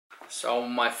So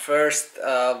my first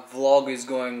vlog is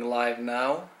going live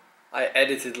now. I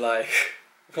edited like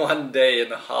 1.5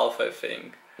 days, I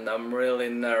think. And I'm really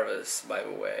nervous, by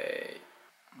the way.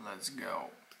 Let's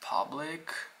go.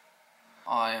 Public.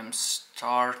 I am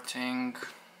starting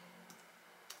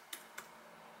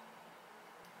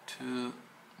to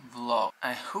vlog.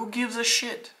 And who gives a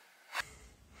shit?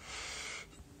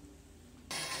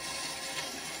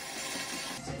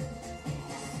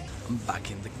 I'm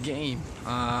back in the game.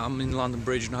 I'm in London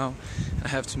Bridge now. I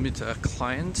have to meet a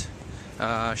client.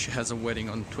 She has a wedding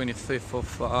on 25th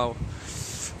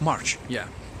of March. Yeah.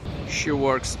 She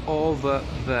works over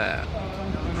there.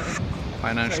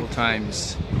 Financial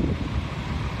Times.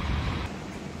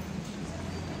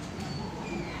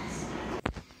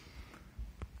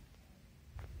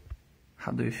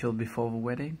 How do you feel before the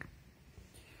wedding?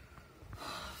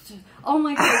 Oh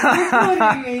my god, you're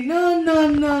recording me.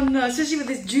 No. Especially with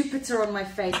this Jupiter on my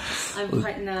face. I'm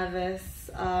quite nervous.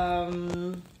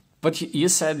 But you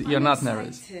said you're not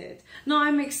nervous. No,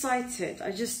 I'm excited.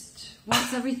 I just,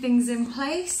 once everything's in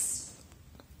place,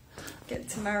 get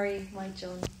to marry my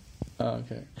John. Oh,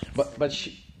 okay. But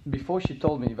before she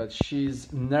told me that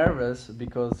she's nervous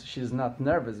because she's not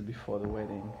nervous before the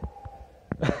wedding.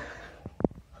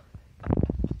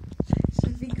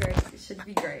 Should be great. It should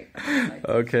be great.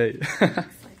 Okay.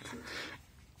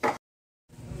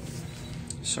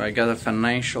 So I got a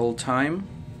Financial Time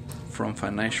from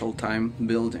Financial Time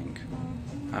building.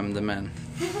 I'm the man.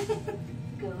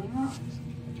 Going up.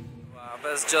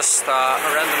 There's just a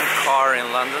random car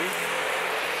in London.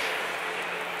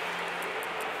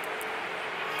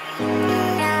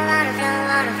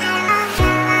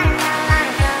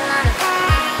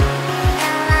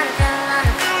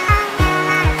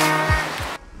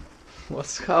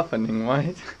 What's happening,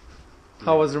 mate?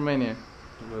 How was Romania?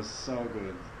 It was so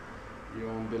good. You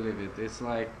won't believe it. It's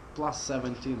like plus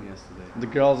 17 yesterday. The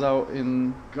girls are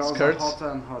in Girls skirts? are hotter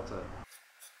and hotter.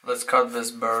 Let's cut this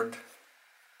bird.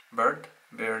 Bird?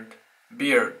 Beard.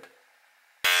 Beard.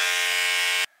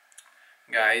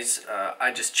 Guys,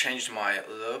 I just changed my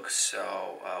look,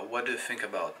 so what do you think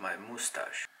about my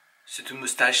mustache? C'est une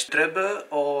moustache trebuie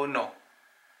or no?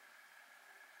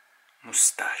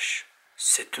 Mustache.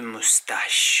 C'est une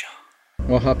moustache.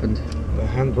 What happened? The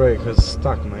handbrake has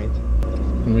stuck, mate.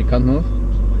 And we can't move?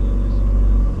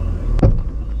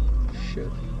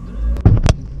 Shit.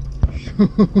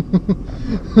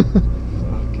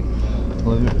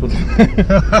 Let me put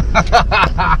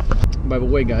By the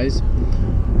way, guys,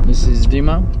 this is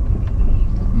Dima,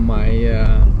 my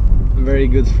very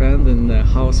good friend and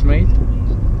housemate.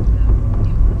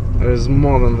 There is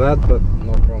more than that, but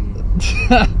no problem.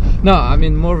 No, I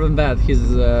mean more than that. He's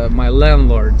my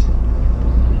landlord.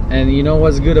 And you know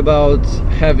what's good about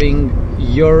having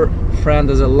your friend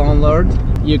as a landlord?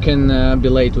 You can be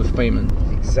late with payment.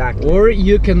 Exactly. Or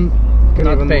you can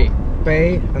not pay.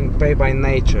 Pay and pay by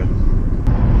nature.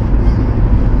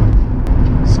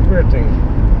 Squirting.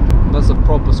 That's a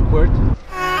proper squirt.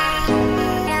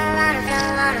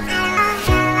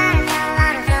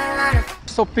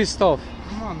 So pissed off.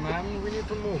 Come on, man. We need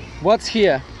to move. What's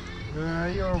here?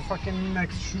 Your fucking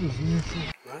next shoes. New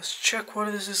shoes. Let's check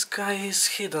what this guy is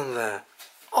hidden there.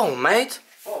 Oh, mate.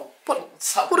 Oh,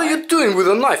 what's up, What are you doing with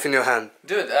a knife in your hand?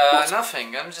 Dude,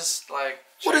 nothing. I'm just like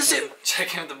What is it?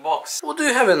 Checking the box. What do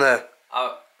you have in there?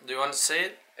 Do you want to see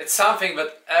it? It's something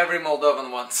that every Moldovan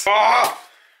wants. Ah!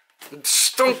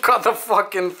 Just don't cut the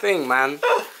fucking thing, man.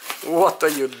 What are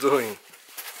you doing?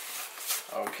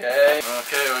 Okay.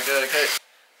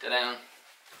 Ta-da.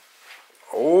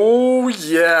 Oh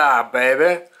yeah,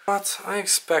 baby. But I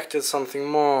expected something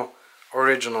more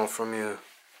original from you.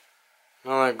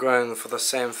 Not like going for the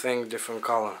same thing, different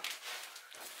color.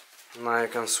 Now you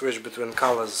can switch between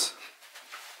colors.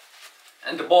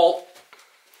 And the ball.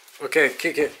 Okay,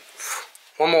 kick it.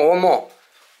 One more.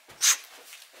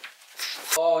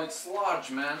 Oh, it's large,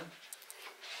 man.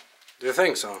 Do you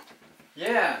think so?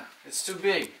 Yeah, it's too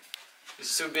big.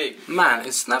 It's too big. Man,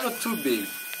 it's never too big.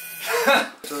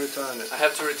 To return it. I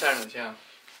have to return it, yeah.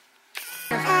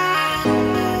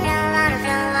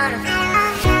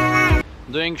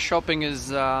 Doing shopping is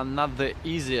not the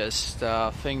easiest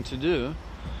thing to do,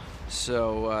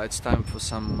 so it's time for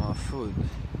some food.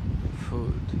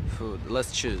 Food.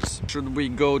 Let's choose. Should we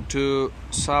go to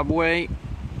Subway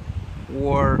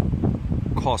or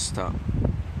Costa?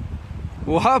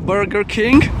 What? Burger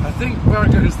King? I think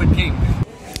burger is the king.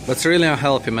 That's really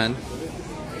unhealthy, man.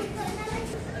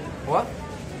 What?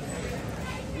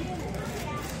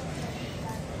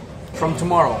 From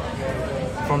tomorrow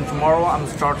I'm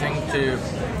starting to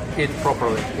eat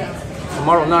properly.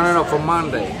 Tomorrow? No, from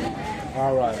Monday.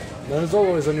 Alright. There's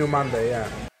always a new Monday, yeah.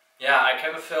 Yeah, Yeah, I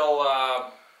kind of feel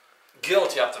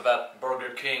guilty after that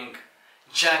Burger King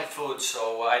junk food,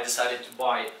 so I decided to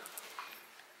buy,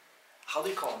 how do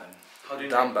you call them? How do you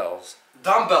Dumbbells.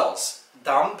 Dumbbells.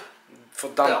 For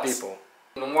dumb Bells. people.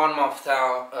 In 1 month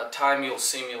time you'll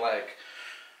see me like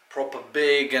proper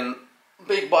big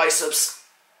biceps,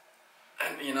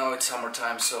 and you know it's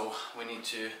summertime, so we need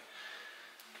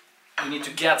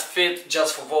to get fit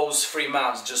just for those 3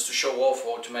 months, just to show off,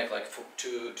 or to make like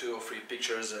two or three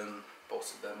pictures and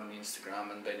post them on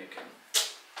Instagram, and then you can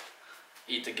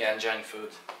eat again junk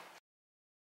food.